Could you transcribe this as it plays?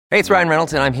Hey, it's Ryan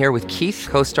Reynolds, and I'm here with Keith,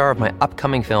 co-star of my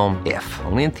upcoming film, If,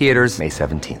 only in theaters May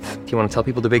 17th. Do you want to tell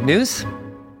people the big news?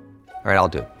 All right, I'll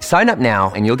do it. Sign up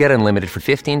now and you'll get unlimited for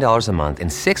 $15 a month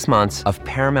and 6 months of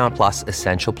Paramount Plus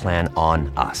Essential Plan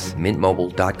on us.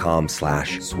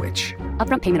 MintMobile.com/switch.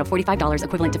 Upfront payment of $45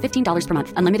 equivalent to $15 per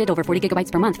month. Unlimited over 40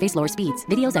 gigabytes per month. Face lower speeds.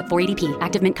 Videos at 480p.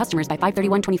 Active Mint customers by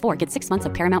 531.24 get 6 months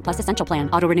of Paramount Plus Essential Plan.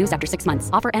 Auto renews after 6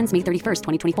 months. Offer ends May 31st,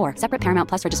 2024. Separate Paramount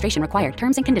Plus registration required.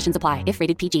 Terms and conditions apply if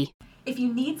rated PG. If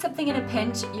you need something in a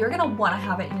pinch, you're gonna wanna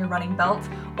have it in your running belt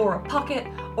or a pocket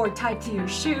or tied to your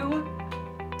shoe.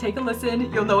 Take a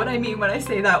listen, you'll know what I mean when I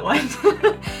say that one.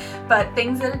 But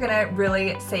things that are gonna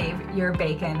really save your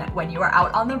bacon when you are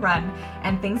out on the run,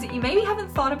 and things that you maybe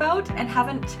haven't thought about and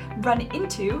haven't run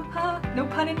into, no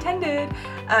pun intended,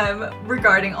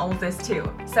 regarding all of this too.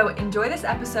 So enjoy this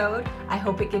episode. I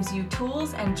hope it gives you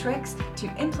tools and tricks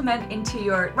to implement into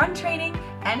your run training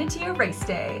and into your race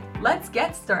day. Let's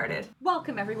get started.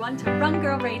 Welcome everyone to Run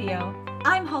Girl Radio.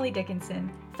 I'm Holly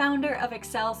Dickinson, founder of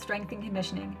Excel Strength and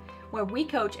Conditioning, where we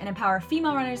coach and empower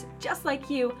female runners just like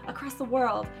you across the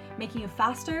world, making you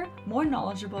faster, more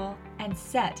knowledgeable, and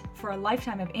set for a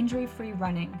lifetime of injury-free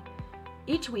running.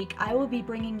 Each week, I will be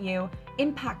bringing you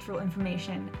impactful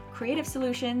information, creative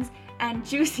solutions, and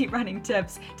juicy running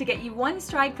tips to get you one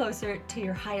stride closer to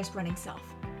your highest running self.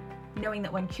 Knowing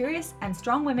that when curious and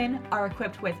strong women are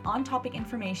equipped with on-topic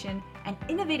information and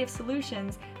innovative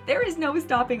solutions, there is no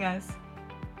stopping us.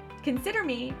 Consider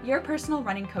me your personal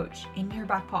running coach in your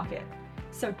back pocket.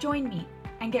 So join me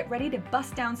and get ready to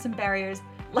bust down some barriers,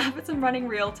 laugh at some running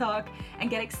real talk, and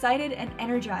get excited and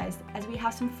energized as we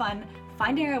have some fun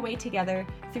finding our way together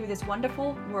through this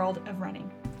wonderful world of running.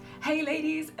 Hey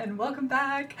ladies, and welcome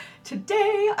back.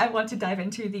 Today I want to dive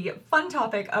into the fun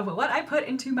topic of what I put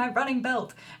into my running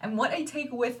belt and what I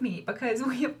take with me, because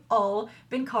we have all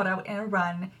been caught out in a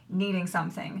run needing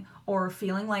something or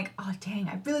feeling like, oh dang,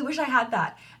 I really wish I had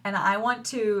that. And I want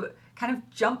to kind of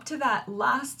jump to that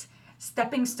last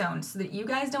stepping stone so that you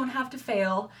guys don't have to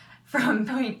fail from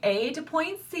point A to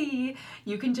point C.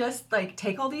 You can just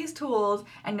take all these tools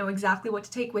and know exactly what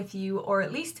to take with you, or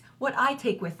at least what I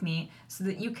take with me, so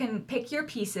that you can pick your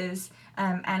pieces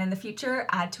and in the future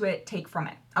add to it, take from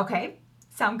it. Okay,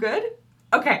 sound good?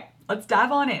 Okay, let's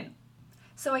dive on in.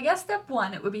 So I guess step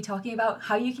one, it would be talking about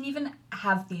how you can even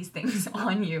have these things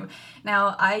on you.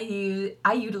 Now I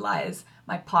utilize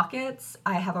my pockets.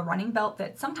 I have a running belt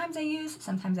that sometimes I use,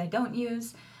 sometimes I don't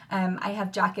use. I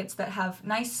have jackets that have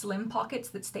nice slim pockets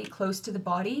that stay close to the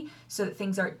body so that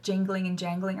things aren't jingling and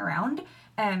jangling around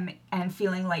and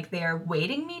feeling like they're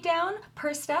weighting me down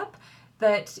per step.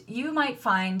 That you might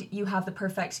find you have the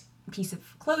perfect piece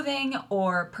of clothing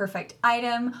or perfect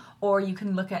item, or you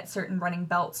can look at certain running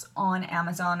belts on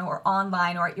Amazon or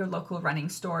online or at your local running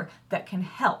store that can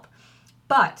help.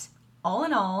 But all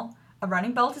in all, a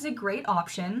running belt is a great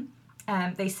option.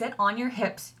 They sit on your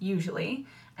hips usually,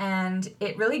 and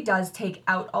it really does take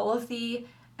out all of the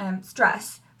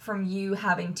stress from you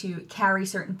having to carry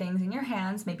certain things in your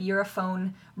hands. Maybe you're a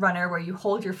phone runner where you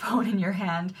hold your phone in your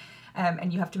hand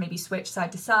and you have to maybe switch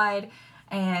side to side,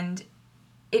 and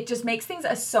it just makes things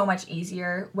so much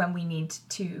easier when we need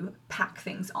to pack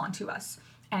things onto us.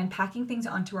 And packing things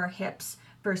onto our hips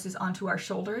versus onto our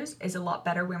shoulders is a lot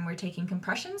better when we're taking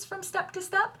compressions from step to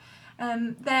step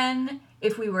than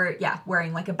if we were,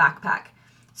 wearing like a backpack.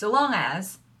 So long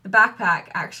as the backpack,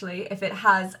 actually, if it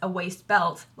has a waist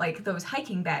belt, like those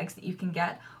hiking bags that you can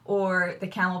get, or the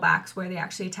camelbacks where they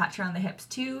actually attach around the hips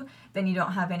too, then you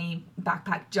don't have any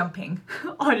backpack jumping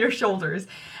on your shoulders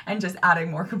and just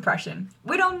adding more compression.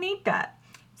 We don't need that.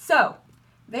 So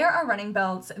there are running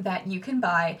belts that you can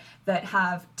buy that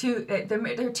have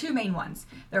there are two main ones.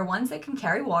 There are ones that can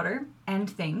carry water and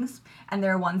things, and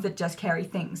there are ones that just carry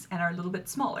things and are a little bit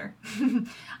smaller.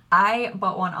 I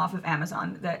bought one off of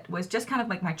Amazon that was just kind of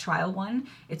like my trial one.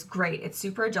 It's great. It's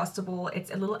super adjustable.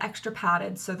 It's a little extra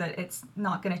padded so that it's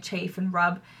not going to chafe and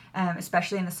rub,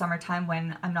 especially in the summertime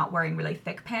when I'm not wearing really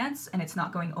thick pants and it's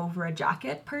not going over a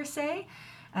jacket per se.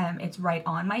 It's right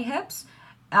on my hips.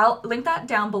 I'll link that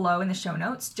down below in the show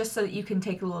notes just so that you can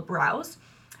take a little browse.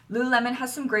 Lululemon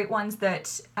has some great ones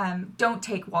that don't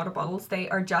take water bottles. They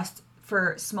are just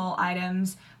for small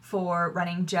items, for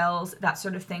running gels, that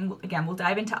sort of thing. Again, we'll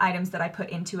dive into items that I put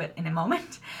into it in a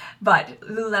moment. But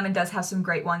Lululemon does have some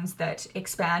great ones that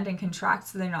expand and contract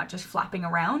so they're not just flapping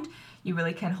around. You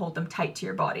really can hold them tight to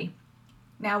your body.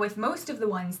 Now, with most of the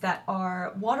ones that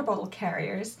are water bottle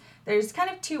carriers, there's kind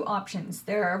of two options.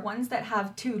 There are ones that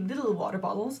have two little water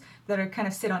bottles that are kind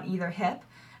of sit on either hip.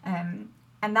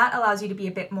 And that allows you to be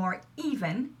a bit more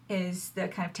even, is the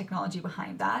kind of technology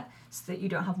behind that, so that you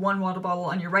don't have one water bottle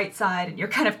on your right side and you're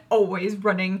kind of always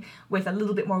running with a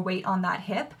little bit more weight on that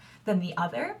hip than the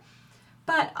other.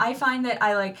 But I find that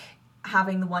I like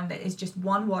having the one that is just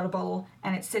one water bottle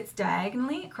and it sits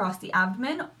diagonally across the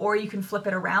abdomen, or you can flip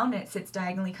it around and it sits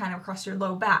diagonally kind of across your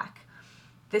low back.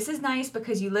 This is nice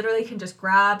because you literally can just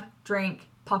grab, drink,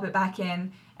 pop it back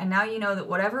in, and now you know that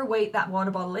whatever weight that water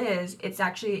bottle is, it's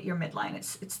actually at your midline.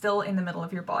 It's still in the middle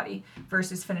of your body,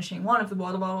 versus finishing one of the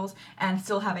water bottles and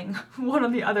still having one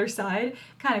on the other side.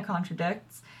 Kind of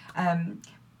contradicts.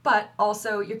 But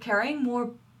also you're carrying more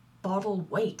bottle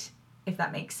weight, if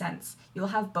that makes sense. You'll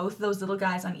have both of those little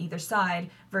guys on either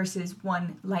side versus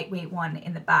one lightweight one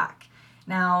in the back.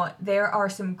 Now, there are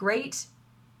some great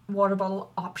water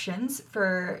bottle options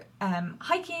for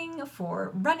hiking,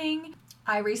 for running.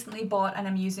 I recently bought and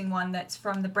I'm using one that's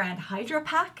from the brand Hydra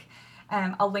Pack.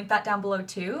 I'll link that down below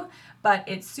too, but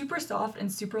it's super soft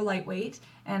and super lightweight,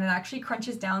 and it actually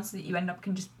crunches down so that you end up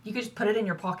you can just put it in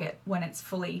your pocket when it's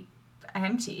fully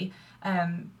empty,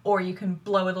 or you can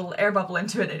blow a little air bubble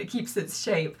into it and it keeps its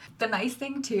shape. The nice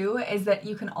thing too is that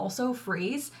you can also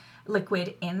freeze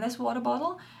liquid in this water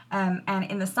bottle, and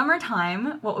in the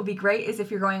summertime, what would be great is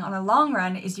if you're going on a long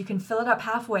run is you can fill it up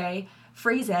halfway,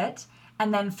 freeze it,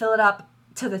 and then fill it up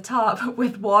to the top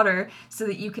with water so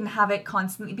that you can have it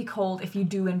constantly be cold if you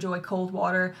do enjoy cold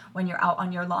water when you're out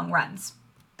on your long runs.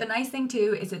 The nice thing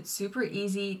too is it's super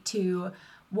easy to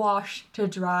wash, to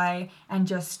dry, and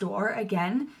just store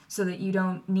again, so that you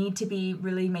don't need to be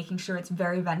really making sure it's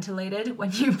very ventilated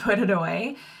when you put it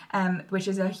away, which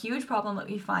is a huge problem that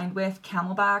we find with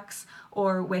Camelbacks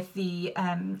or with the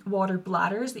water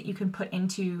bladders that you can put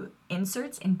into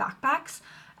inserts in backpacks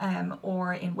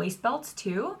or in waist belts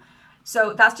too.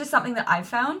 So that's just something that I've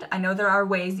found. I know there are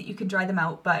ways that you can dry them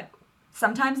out, but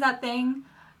sometimes that thing,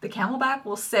 the Camelback,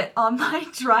 will sit on my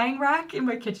drying rack in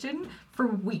my kitchen for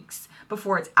weeks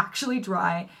before it's actually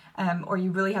dry, or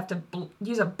you really have to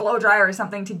use a blow dryer or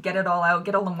something to get it all out,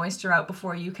 get all the moisture out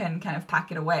before you can kind of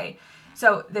pack it away.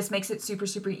 So this makes it super,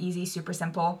 super easy, super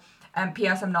simple.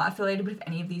 P.S. I'm not affiliated with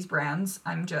any of these brands.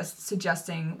 I'm just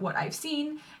suggesting what I've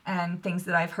seen and things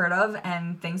that I've heard of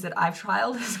and things that I've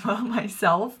trialed as well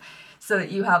myself, so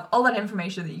that you have all that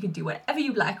information that you can do whatever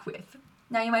you like with.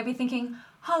 Now you might be thinking,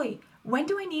 Holly, when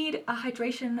do I need a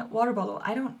hydration water bottle?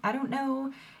 I don't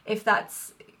know if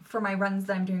that's for my runs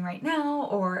that I'm doing right now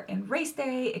or in race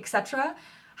day, etc.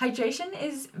 Hydration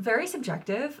is very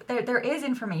subjective. There is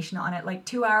information on it, like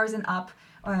 2 hours and up,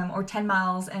 or 10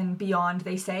 miles and beyond,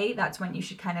 they say that's when you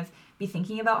should kind of be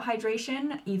thinking about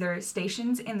hydration, either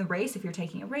stations in the race if you're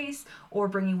taking a race, or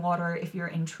bringing water if you're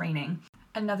in training.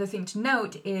 Another thing to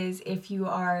note is if you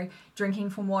are drinking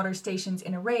from water stations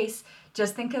in a race,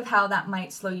 just think of how that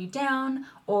might slow you down,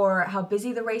 or how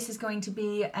busy the race is going to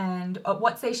be, and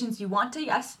what stations you want to,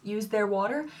 yes, use their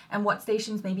water, and what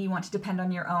stations maybe you want to depend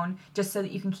on your own, just so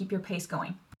that you can keep your pace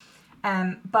going.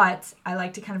 But I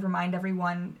like to kind of remind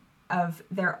everyone of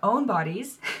their own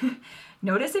bodies.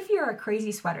 Notice if you're a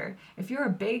crazy sweater. If you're a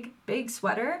big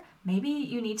sweater, maybe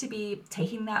you need to be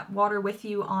taking that water with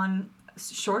you on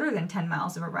shorter than 10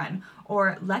 miles of a run,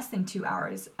 or less than 2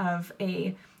 hours of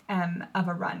a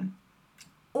run.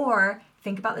 Or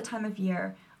think about the time of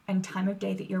year and time of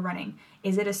day that you're running.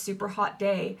 Is it a super hot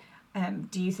day?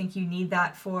 Do you think you need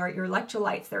that for your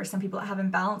electrolytes? There are some people that have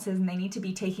imbalances and they need to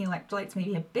be taking electrolytes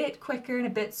maybe a bit quicker and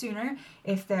a bit sooner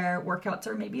if their workouts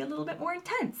are maybe a little bit more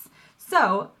intense.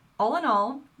 So all in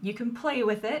all, you can play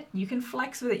with it, you can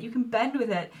flex with it, you can bend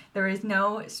with it. There is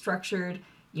no structured,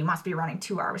 you must be running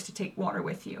 2 hours to take water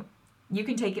with you. You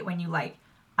can take it when you like.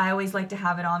 I always like to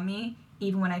have it on me,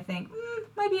 even when I think,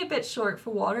 might be a bit short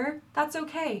for water. That's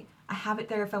okay. I have it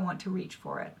there if I want to reach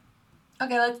for it.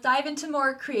 Okay, let's dive into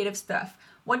more creative stuff.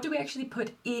 What do we actually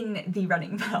put in the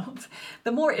running belt?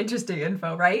 The more interesting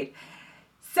info, right?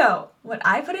 So, what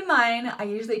I put in mine, I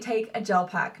usually take a gel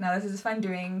pack. Now, this is if I'm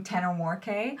doing 10 or more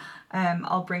K.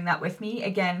 I'll bring that with me.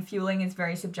 Again, fueling is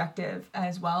very subjective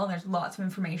as well. There's lots of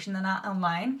information on that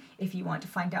online if you want to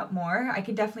find out more. I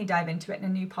could definitely dive into it in a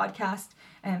new podcast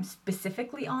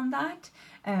specifically on that.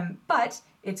 But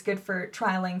it's good for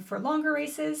trialing for longer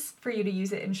races, for you to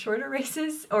use it in shorter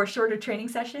races or shorter training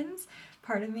sessions,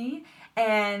 pardon me.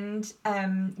 And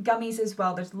gummies as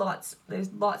well. There's lots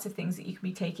of things that you can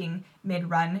be taking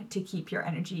mid-run to keep your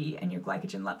energy and your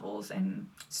glycogen levels and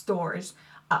stores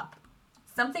up.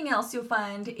 Something else you'll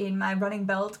find in my running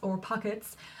belt or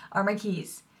pockets are my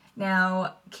keys.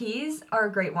 Now, keys are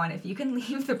a great one. If you can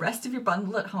leave the rest of your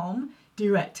bundle at home,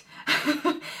 do it.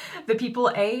 The people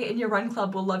in your run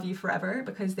club will love you forever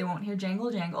because they won't hear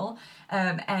jangle jangle,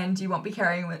 and you won't be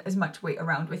carrying as much weight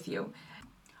around with you.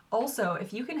 Also,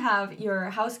 if you can have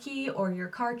your house key or your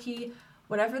car key,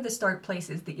 whatever the start place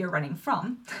is that you're running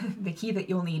from, the key that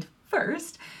you'll need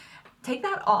first, take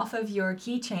that off of your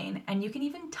keychain, and you can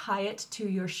even tie it to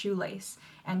your shoelace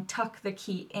and tuck the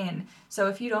key in. So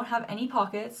if you don't have any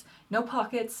pockets,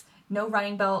 no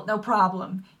running belt, no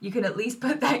problem. You can at least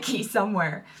put that key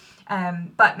somewhere.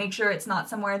 But make sure it's not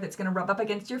somewhere that's going to rub up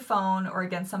against your phone or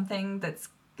against something that's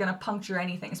going to puncture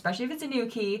anything, especially if it's a new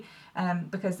key,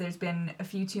 because there's been a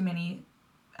few too many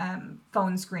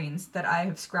phone screens that I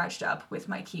have scratched up with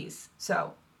my keys.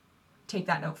 So take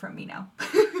that note from me now.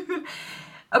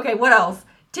 Okay, what else?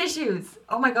 Tissues.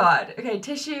 Oh my God. Okay,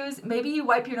 tissues. Maybe you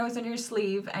wipe your nose on your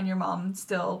sleeve and your mom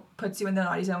still puts you in the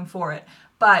naughty zone for it.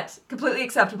 But completely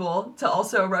acceptable to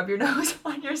also rub your nose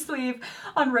on your sleeve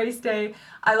on race day.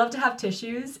 I love to have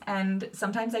tissues, and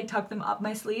sometimes I tuck them up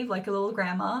my sleeve like a little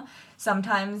grandma.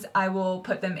 Sometimes I will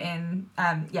put them in,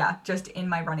 just in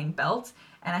my running belt,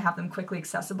 and I have them quickly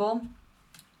accessible.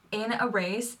 In a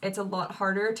race, it's a lot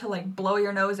harder to like blow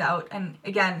your nose out. And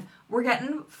again, we're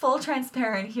getting full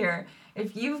transparent here.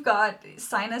 If you've got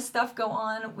sinus stuff go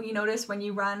on, you notice when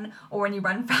you run or when you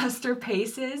run faster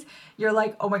paces, you're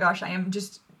like, oh my gosh, I am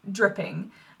just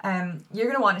dripping. You're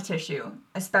going to want a tissue,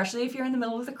 especially if you're in the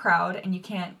middle of the crowd and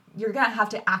you're going to have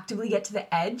to actively get to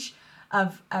the edge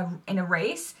in a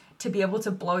race to be able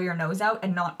to blow your nose out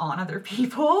and not on other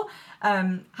people.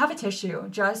 Have a tissue.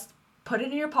 Just put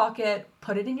it in your pocket,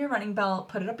 put it in your running belt,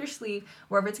 put it up your sleeve,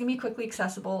 wherever it's going to be quickly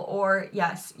accessible, or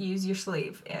yes, use your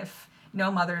sleeve if no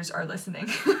mothers are listening.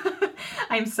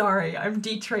 I'm sorry, I'm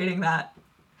detrading that.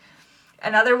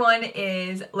 Another one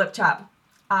is lip chap.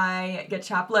 I get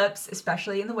chapped lips,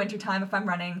 especially in the wintertime if I'm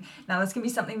running. Now this can be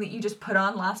something that you just put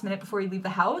on last minute before you leave the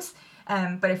house,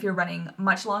 but if you're running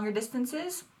much longer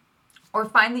distances, or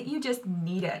find that you just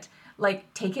need it,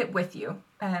 like take it with you.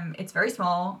 It's very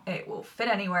small, it will fit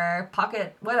anywhere,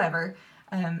 pocket, whatever,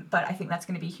 but I think that's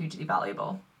going to be hugely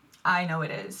valuable. I know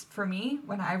it is. For me,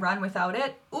 when I run without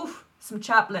it, some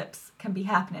chapped lips can be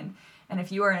happening. And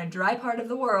if you are in a dry part of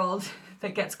the world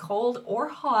that gets cold or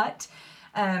hot,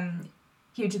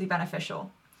 hugely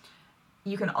beneficial.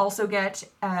 You can also get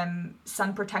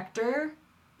sun protector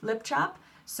lip chap,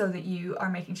 so that you are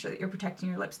making sure that you're protecting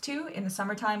your lips too in the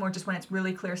summertime, or just when it's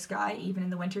really clear sky, even in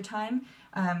the wintertime.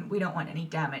 We don't want any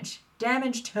damage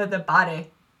to the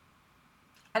body.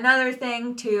 Another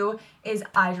thing too is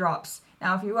eye drops.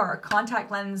 Now, if you are a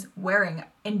contact lens wearing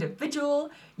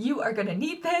individual, you are going to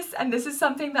need this. And this is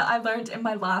something that I learned in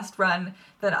my last run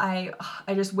that I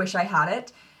just wish I had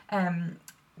it.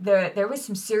 There was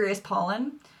some serious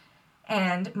pollen,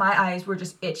 and my eyes were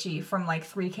just itchy from like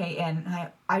 3K in.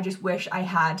 I just wish I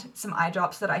had some eye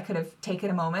drops that I could have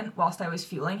taken a moment whilst I was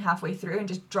fueling halfway through and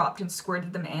just dropped and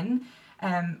squirted them in.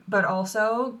 But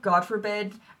also, God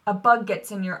forbid, a bug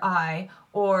gets in your eye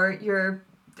or your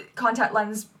contact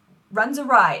lens runs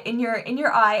awry in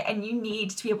your eye and you need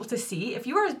to be able to see. If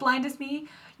you are as blind as me,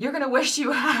 you're going to wish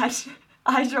you had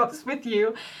eye drops with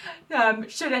you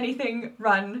should anything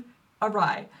run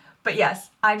awry. But yes,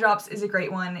 eye drops is a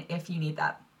great one if you need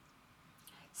that.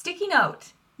 Sticky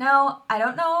note. Now, I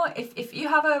don't know if you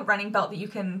have a running belt that you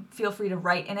can feel free to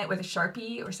write in it with a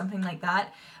Sharpie or something like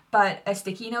that, but a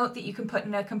sticky note that you can put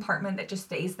in a compartment that just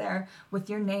stays there with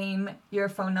your name, your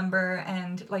phone number,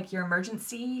 and like your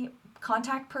emergency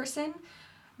contact person,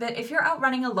 that if you're out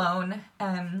running alone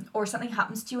or something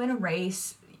happens to you in a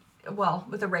race, well,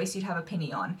 with a race you'd have a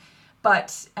penny on,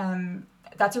 but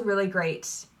that's a really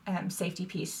great safety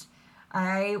piece.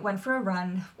 I went for a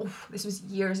run, this was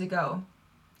years ago,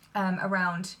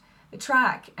 around the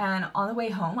track, and on the way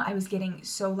home I was getting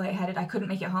so lightheaded I couldn't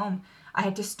make it home. I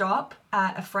had to stop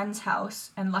at a friend's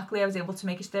house, and luckily I was able to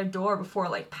make it to their door before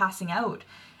like passing out.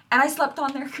 And I slept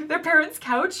on their parents'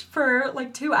 couch for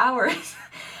like 2 hours.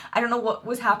 I don't know what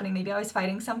was happening. Maybe I was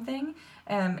fighting something.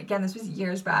 Again, this was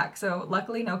years back, so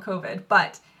luckily no COVID,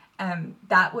 but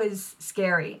that was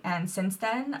scary. And since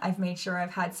then, I've made sure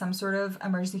I've had some sort of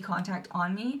emergency contact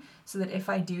on me so that if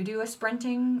I do a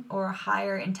sprinting or a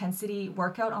higher intensity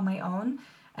workout on my own,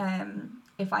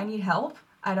 if I need help,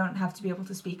 I don't have to be able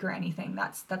to speak or anything.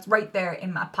 That's right there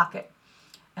in my pocket.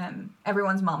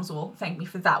 Everyone's moms will thank me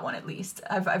for that one at least.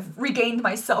 I've regained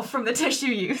myself from the tissue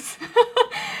use.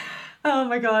 Oh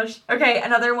my gosh. Okay,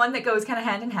 another one that goes kind of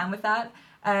hand in hand with that.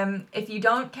 If you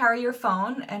don't carry your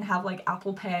phone and have like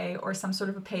Apple Pay or some sort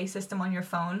of a pay system on your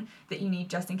phone that you need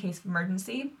just in case of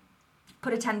emergency,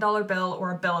 put a $10 bill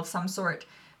or a bill of some sort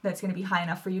that's going to be high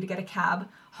enough for you to get a cab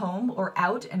home or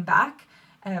out and back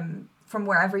from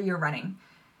wherever you're running.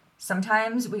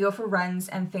 Sometimes we go for runs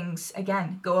and things,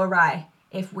 again, go awry.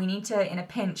 If we need to, in a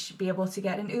pinch, be able to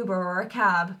get an Uber or a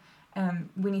cab,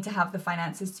 we need to have the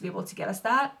finances to be able to get us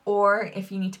that. Or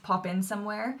if you need to pop in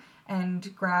somewhere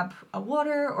and grab a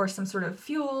water or some sort of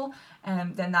fuel,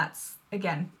 then that's,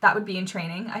 again, that would be in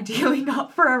training, ideally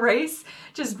not for a race,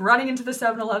 just running into the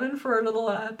 7-Eleven for a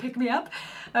little pick-me-up.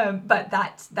 But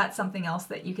that's something else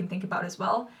that you can think about as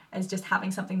well, as just having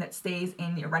something that stays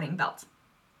in your running belt.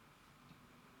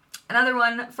 Another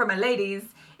one for my ladies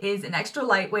is an extra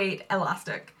lightweight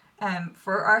elastic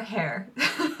for our hair.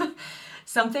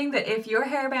 Something that if your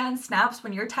hairband snaps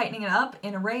when you're tightening it up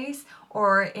in a race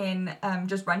or in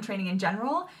just run training in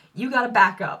general, you got to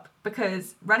back up,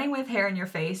 because running with hair in your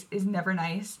face is never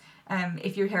nice.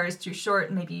 If your hair is too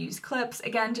short, maybe use clips.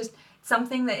 Again, just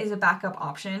something that is a backup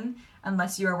option,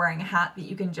 unless you are wearing a hat that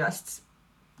you can just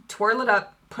twirl it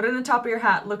up, put it on the top of your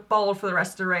hat, look bald for the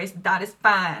rest of the race. That is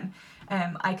fine.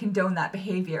 I condone that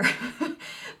behavior.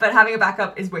 But having a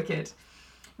backup is wicked.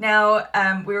 Now,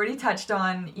 we already touched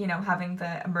on, having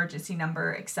the emergency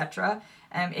number, etc.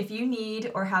 If you need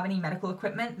or have any medical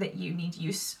equipment that you need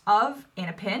use of in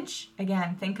a pinch,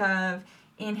 again, think of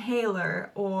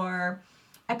inhaler or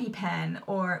EpiPen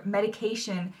or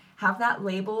medication. Have that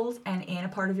labeled and in a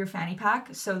part of your fanny pack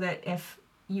so that if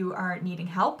you are needing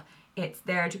help, it's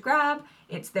there to grab.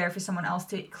 It's there for someone else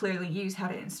to clearly use how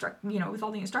to instruct, with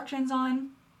all the instructions on.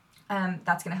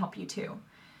 That's going to help you too.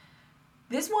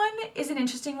 This one is an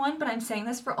interesting one, but I'm saying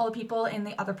this for all the people in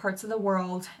the other parts of the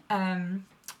world. And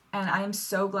I am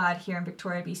so glad here in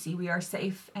Victoria, BC, we are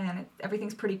safe and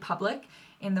everything's pretty public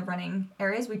in the running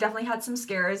areas. We definitely had some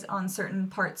scares on certain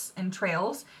parts and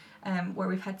trails where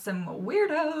we've had some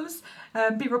weirdos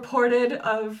be reported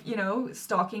of,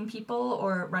 stalking people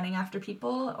or running after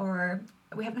people, or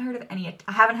I haven't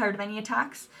heard of any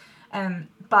attacks,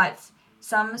 but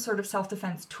some sort of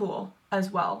self-defense tool as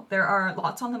well. There are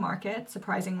lots on the market,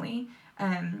 surprisingly.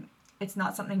 It's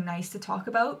not something nice to talk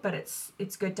about, but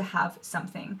it's good to have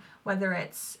something, whether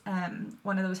it's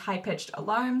one of those high-pitched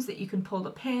alarms that you can pull the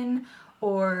pin,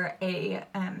 or a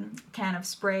can of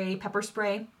spray, pepper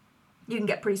spray. You can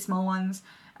get pretty small ones,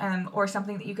 or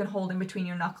something that you can hold in between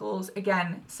your knuckles.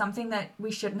 Again, something that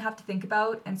we shouldn't have to think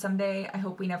about, and someday I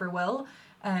hope we never will.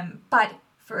 But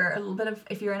for a little bit of,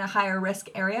 if you're in a higher risk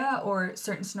area or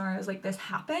certain scenarios like this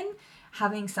happen,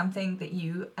 having something that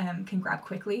you can grab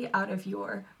quickly out of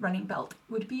your running belt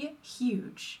would be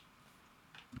huge.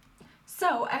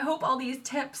 So I hope all these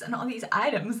tips and all these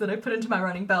items that I put into my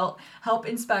running belt help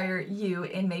inspire you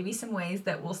in maybe some ways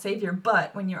that will save your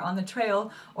butt when you're on the trail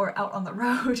or out on the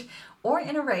road or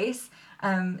in a race,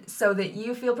 so that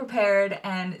you feel prepared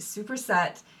and super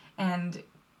set and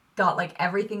got like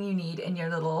everything you need in your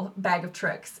little bag of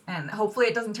tricks. And hopefully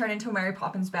it doesn't turn into a Mary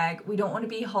Poppins bag. We don't want to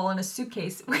be hauling a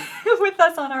suitcase with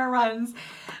us on our runs,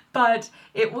 but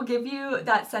it will give you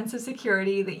that sense of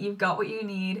security that you've got what you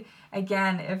need.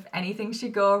 Again, if anything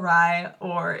should go awry,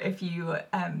 or if you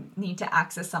need to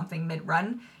access something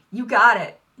mid-run, you got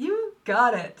it. You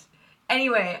got it.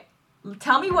 Anyway,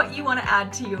 tell me what you want to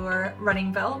add to your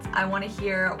running belt. I want to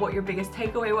hear what your biggest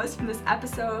takeaway was from this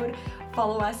episode.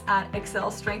 Follow us at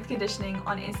Excel Strength Conditioning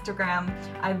on Instagram.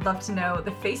 I'd love to know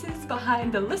the faces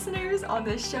behind the listeners on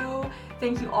this show.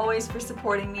 Thank you always for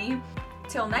supporting me.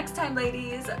 Till next time,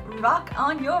 ladies, rock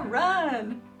on your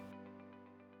run.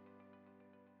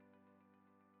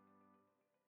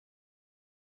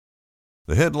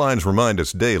 The headlines remind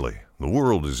us daily, the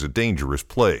world is a dangerous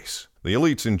place. The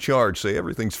elites in charge say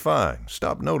everything's fine,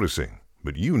 stop noticing.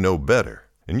 But you know better.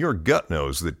 And your gut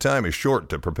knows that time is short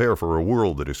to prepare for a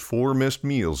world that is 4 missed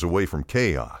meals away from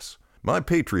chaos. My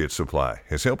Patriot Supply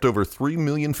has helped over 3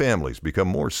 million families become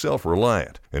more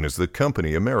self-reliant and is the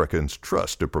company Americans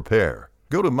trust to prepare.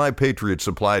 Go to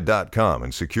MyPatriotSupply.com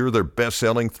and secure their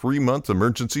best-selling 3-month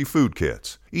emergency food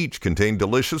kits. Each contain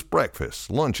delicious breakfasts,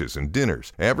 lunches, and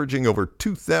dinners, averaging over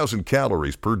 2,000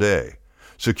 calories per day.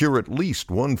 Secure at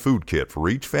least 1 food kit for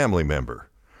each family member.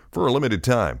 For a limited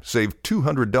time, save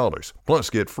 $200, plus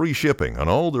get free shipping on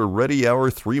all their Ready Hour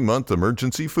 3-month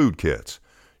emergency food kits.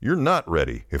 You're not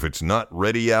ready if it's not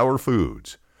Ready Hour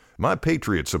Foods. My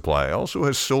Patriot Supply also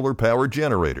has solar-powered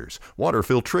generators, water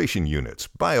filtration units,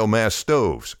 biomass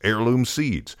stoves, heirloom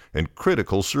seeds, and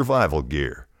critical survival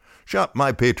gear. Shop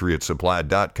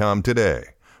MyPatriotSupply.com today.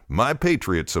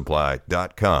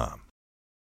 MyPatriotSupply.com.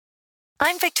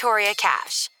 I'm Victoria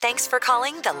Cash. Thanks for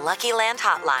calling the Lucky Land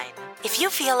Hotline. If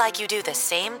you feel like you do the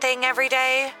same thing every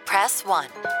day, press 1.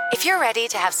 If you're ready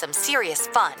to have some serious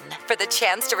fun for the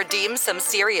chance to redeem some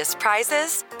serious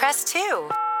prizes, press 2.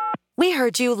 We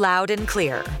heard you loud and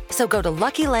clear. So go to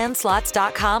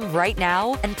LuckyLandSlots.com right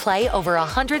now and play over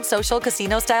 100 social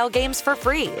casino-style games for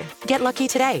free. Get lucky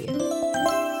today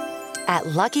at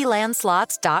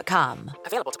LuckyLandSlots.com.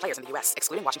 Available to players in the U.S.,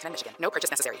 excluding Washington and Michigan. No purchase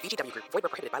necessary. VGW Group. Void where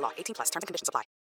prohibited by law. 18+. Terms and conditions apply.